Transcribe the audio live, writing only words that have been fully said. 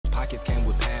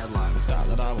Thought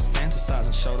that I was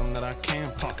fantasizing, showed them that I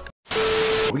can pop.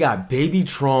 We got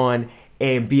Babytron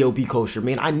and Blp Kosher.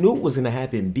 Man, I knew it was gonna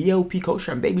happen. Blp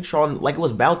Kosher and Babytron, like it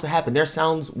was bound to happen. Their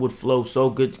sounds would flow so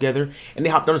good together. And they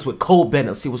hopped on us with Cold Bennett.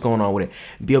 Let's see what's going on with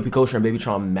it. Blp Kosher and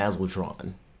Babytron, Mazel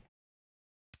Tron.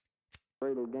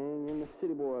 Gang in the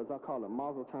city boys, I call it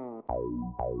Mazel time.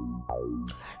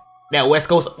 That West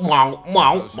Coast, wow. You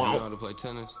know how to play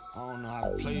tennis? I don't know how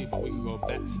to play, but we can go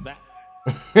back to back.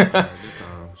 Alright, this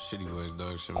time, shitty boys,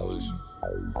 dog, simulation.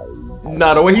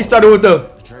 Nah, the way he started with the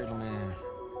Dreidel man,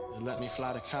 let me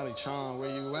fly to Cali, Tron, where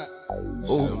you at?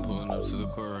 Shit, I'm pulling up to the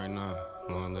court right now.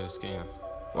 Long little scam.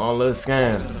 oh, let's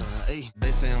scan. Hey,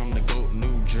 they say I'm the GOAT,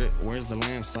 new drip, where's the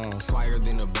lamb sauce? Flyer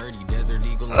than a birdie, desert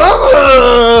eagle.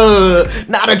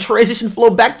 Now the transition flow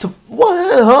back to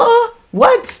what? Huh?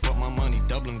 What? Put my money,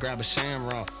 Dublin, grab a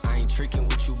shamrock. I ain't tricking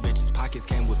with you bitches, pockets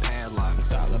came with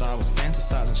padlocks. Thought that I was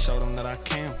fantasizing, showed them that I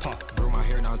can pop. Grew my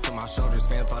hair down to my shoulders,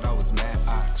 fan thought I was mad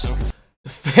ox.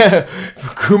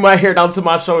 Grew my hair down to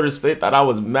my shoulders. They thought I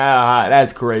was mad hot.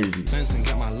 That's crazy. Fence and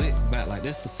get my lick back like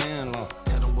this the sandlot.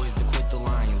 Tell them boys to quit the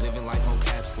line, living life on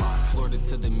caps lock. Florida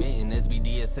to the mitten,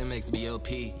 SBD, SMX,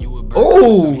 BLP. You would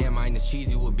burn some ham minus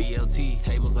cheese, you would BLT.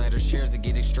 Tables, ladders, shares that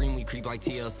get extremely creep like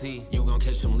TLC. You gon'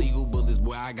 catch some legal bullets,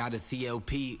 boy, I got a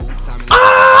CLP. Oops, I'm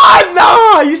in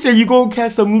Nah! You said you gonna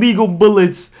catch some legal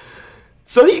bullets.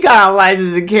 So he got a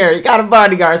license to carry, he got a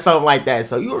bodyguard or something like that.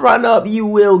 So you run up, you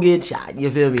will get shot. You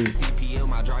feel me? CPL,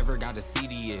 my driver got a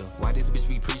CDL. Why this bitch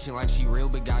be preaching like she real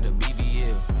but got a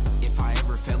BBL? If I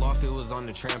ever fell off, it was on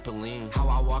the trampoline. How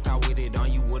I walk out with it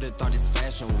on, you would've thought it's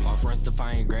fashion week. Off runs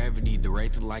defying gravity, the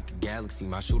rate to like a galaxy.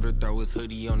 My shooter throw his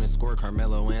hoodie on his score,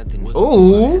 Carmelo Anthony.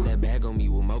 Ooh. Had that bag on me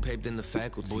with more paper than the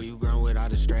faculty. Boy, you grown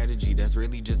without a strategy, that's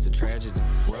really just a tragedy.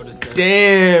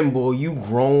 Damn, boy, you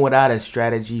grown without a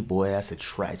strategy, boy, that's a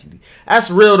tragedy.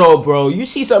 That's real though, bro. You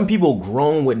see some people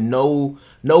grown with no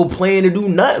plan to do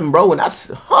nothing, bro, and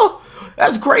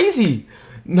that's crazy.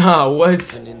 Nah,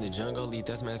 what? In the jungle, eat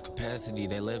that's mass capacity.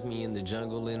 They left me in the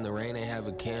jungle in the rain, they have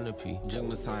a canopy. Jug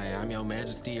Messiah, I'm your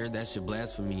majesty, or that shit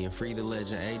blasphemy. And free the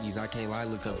legend 80s, I can't lie,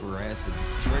 look up veracity.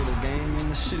 Dreidel gang in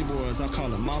the city boys, I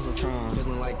call it Mazel Tron.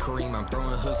 Feeling like Kareem, I'm throwing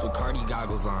hooks with Cardi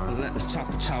goggles on. Let this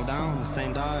chopper chow down, the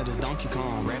same diet as Donkey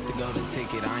Kong. Wrap the golden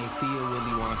ticket, I ain't see a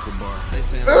Willy Wonka bar. They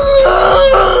say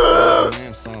I'm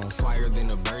lamb sauce. Flyer than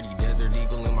a birdie, desert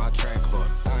eagle in my track bar.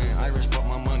 I ain't Irish, but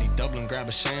my money, Dublin, grab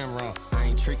a shamrock. I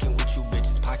ain't tricking with you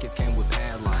bitches, pockets came with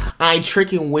padlocks. I ain't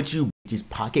tricking with you bitches,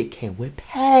 pocket came with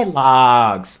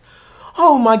padlocks.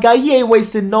 Oh my god, he ain't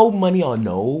wasting no money on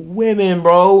no women,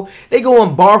 bro. They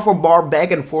going bar for bar,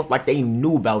 back and forth like they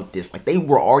knew about this. Like they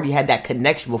already had that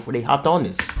connection before they hopped on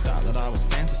this. Thought that I was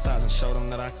fantasizing, showed them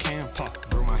that I can pop.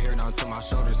 Grew my hair down to my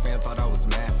shoulders, fan thought I was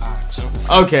mad ox.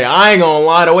 Okay, I ain't gonna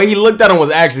lie, the way he looked at him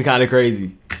was actually kind of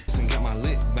crazy. And get my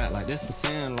lick back like this the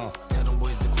sandlot. Tell them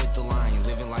boys to quit the line,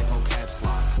 living life on caps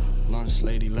lock. Lunch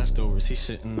lady leftovers, he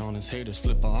shitting on his haters.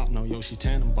 Flip out, no Yoshi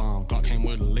Tannenbaum. Glock came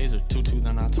with a laser, 2-2,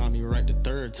 then I time you right the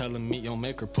third. Tell him meet your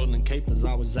maker, pulling capers.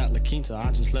 I was at La Quinta,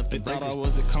 I just left. They thought I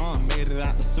was a con, made it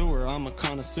out the sewer. I'm a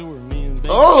connoisseur, me and baby.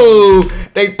 Oh,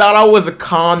 they thought I was a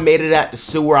con, made it at the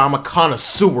sewer. I'm a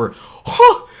connoisseur.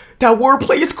 Huh, that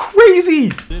wordplay is crazy.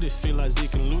 Did it feel like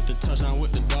Zeke and Luther? Touchdown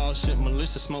with the dog shit,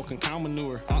 militia smoking cow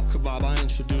manure. Op kebab, I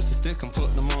introduced the stick, I'm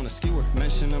putting them on a skewer.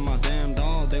 Mentioning my damn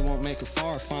dog, they won't make it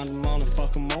far. Find them all and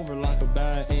fuck them over like a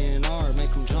bad A&R.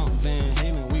 Make them jump, Van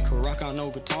Halen, we could rock out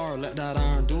no guitar. Let that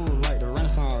iron do it like the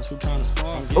Renaissance, who trying to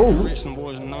spar. I'm getting rich, them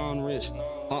boys non-rich.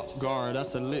 Up guard,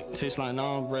 that's a lick, tastes like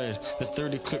non-bread. This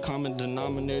 30 click common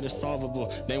denominator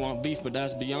solvable. They want beef, but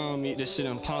that's beyond me, this shit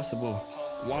impossible.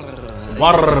 Water.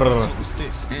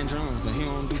 Sticks and drums, but he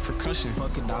don't do percussion.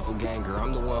 Fuck a doppelganger,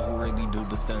 I'm the one who really do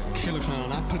the stunting. Killer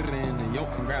clown, I put it in the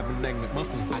yoke and grab a Meg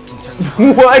McMuffin. I can turn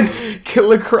the What?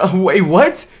 Killer clown? Wait,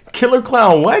 what? Killer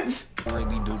clown? What?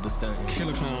 really do the stunting.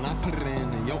 Killer clown, I put it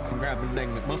in the yoke and grab a Meg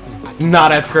McMuffin. Nah,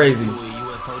 that's crazy.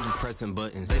 UFO just pressing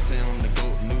buttons. They say I'm the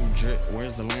GOAT, new drip,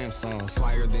 where's the lamb sauce?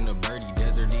 Flyer than a birdie,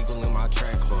 desert eagle in my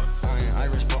track car. I ain't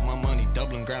Irish, but my money,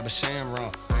 Dublin, grab a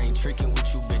shamrock. I ain't tricking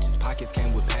with you bitches, pockets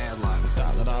came with padlocks.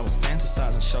 Thought that I was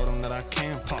fantasizing, showed them that I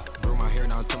can pop. Grew my hair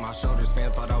down to my shoulders,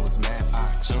 fan thought I was mad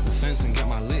ox. Jump the fence and get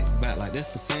my lick back like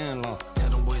this the sandlot. Tell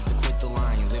them boys to quit the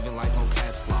line, living life on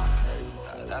caps lock.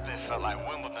 That bitch felt like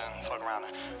Wimbledon, fuck around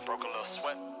and broke a little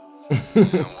sweat.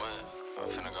 You know what? I'm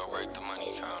finna go break the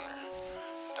money counter.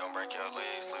 Don't break your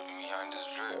legs, leaving behind this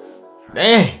drip.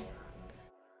 Dang.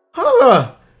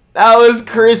 Huh. That was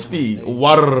crispy.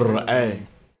 Water. Hey.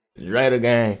 Right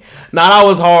again. Nah, that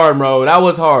was hard, bro. That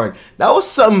was hard. That was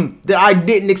something that I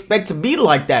didn't expect to be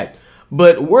like that.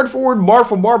 But word for word, bar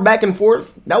for bar, back and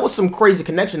forth, that was some crazy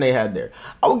connection they had there.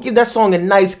 I would give that song a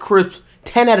nice, crisp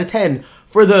 10 out of 10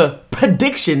 for the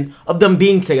prediction of them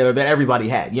being together that everybody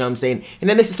had. You know what I'm saying? And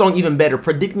that makes the song even better.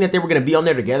 Predicting that they were going to be on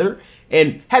there together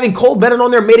and having Cole Bennett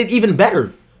on there made it even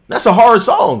better. That's a hard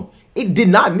song. It did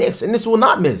not miss, and this will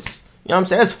not miss. You know what I'm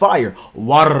saying? That's fire.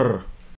 Water.